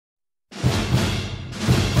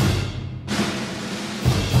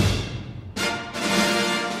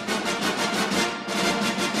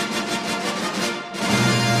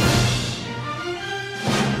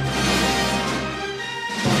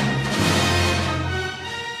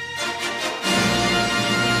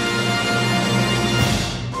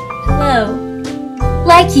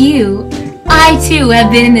like you, I too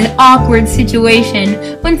have been in an awkward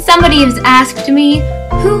situation when somebody has asked me,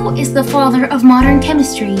 who is the father of modern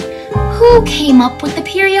chemistry? Who came up with the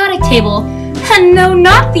periodic table? And no,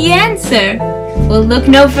 not the answer. Well, look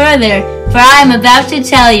no further, for I am about to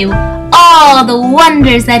tell you all the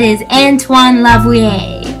wonders that is Antoine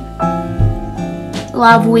Lavosier.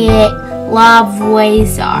 Lavosier?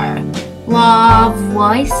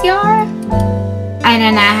 I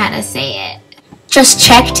don't know how to say it. Just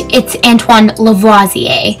checked, it's Antoine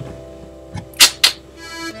Lavosier.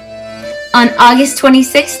 On August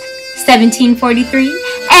 26th, 1743,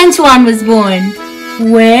 Antoine was born.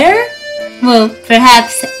 Where? Well,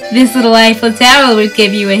 perhaps this little Eiffel Tower would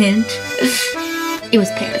give you a hint. It was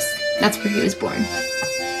Paris. That's where he was born.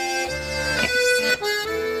 Paris.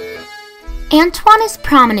 Antoine is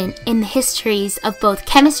prominent in the histories of both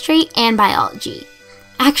chemistry and biology.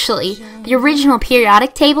 Actually, the original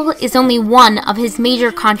periodic table is only one of his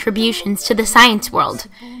major contributions to the science world.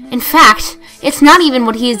 In fact, it's not even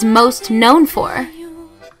what he is most known for.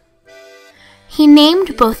 He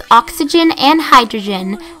named both oxygen and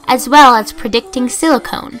hydrogen, as well as predicting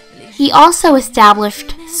silicon. He also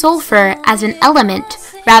established sulfur as an element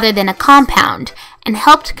rather than a compound, and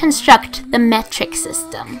helped construct the metric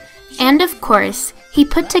system. And of course, he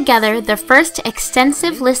put together the first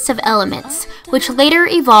extensive list of elements, which later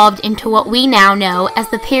evolved into what we now know as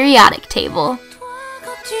the periodic table.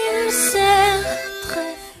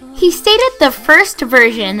 He stated the first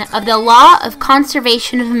version of the law of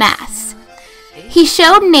conservation of mass. He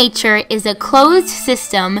showed nature is a closed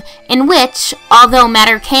system in which, although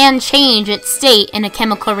matter can change its state in a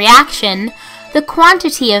chemical reaction, the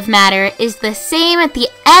quantity of matter is the same at the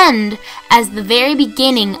end as the very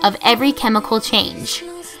beginning of every chemical change.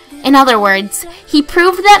 In other words, he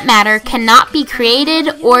proved that matter cannot be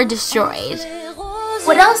created or destroyed.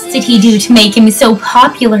 What else did he do to make him so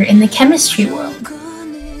popular in the chemistry world?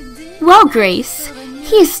 Well, Grace,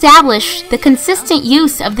 he established the consistent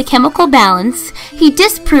use of the chemical balance, he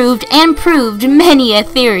disproved and proved many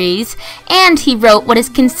theories, and he wrote what is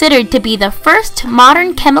considered to be the first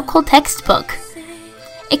modern chemical textbook.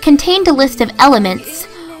 It contained a list of elements,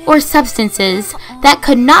 or substances, that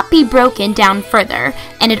could not be broken down further,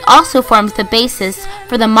 and it also forms the basis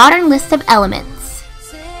for the modern list of elements.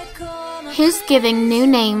 His giving new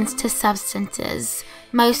names to substances,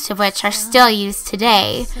 most of which are still used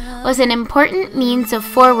today, was an important means of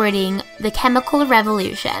forwarding the chemical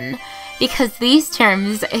revolution, because these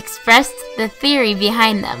terms expressed the theory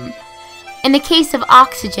behind them. In the case of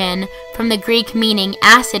oxygen, from the Greek meaning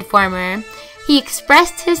acid former, he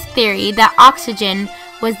expressed his theory that oxygen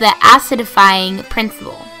was the acidifying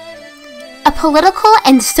principle. A political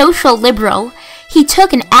and social liberal, he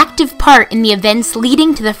took an active part in the events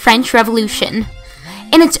leading to the French Revolution.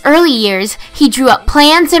 In its early years, he drew up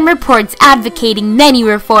plans and reports advocating many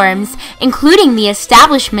reforms, including the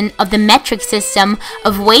establishment of the metric system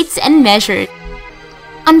of weights and measures.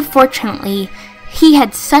 Unfortunately, he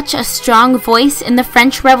had such a strong voice in the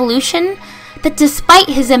French Revolution that despite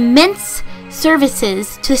his immense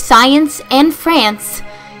services to science and France,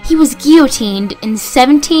 he was guillotined in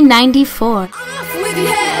 1794.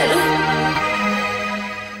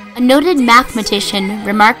 A noted mathematician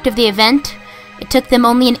remarked of the event, "It took them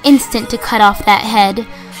only an instant to cut off that head,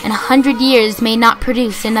 and 100 years may not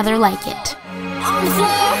produce another like it."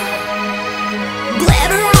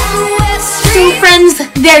 So friends,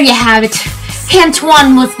 there you have it.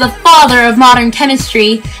 Antoine was the father of modern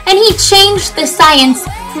chemistry, and he changed the science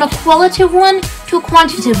from a qualitative one to a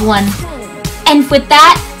quantitative one. And with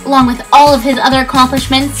that, along with all of his other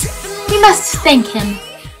accomplishments, we must thank him.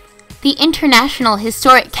 The International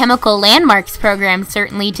Historic Chemical Landmarks Program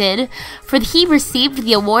certainly did, for he received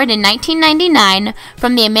the award in 1999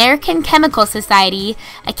 from the American Chemical Society,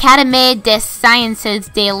 Académie des Sciences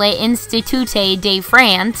de l'Institut de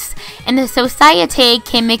France, and the Société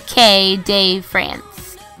Chimique de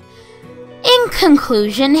France. In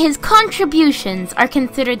conclusion, his contributions are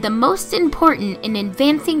considered the most important in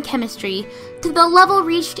advancing chemistry to the level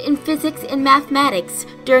reached in physics and mathematics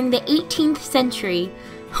during the 18th century.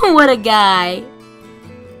 What a guy!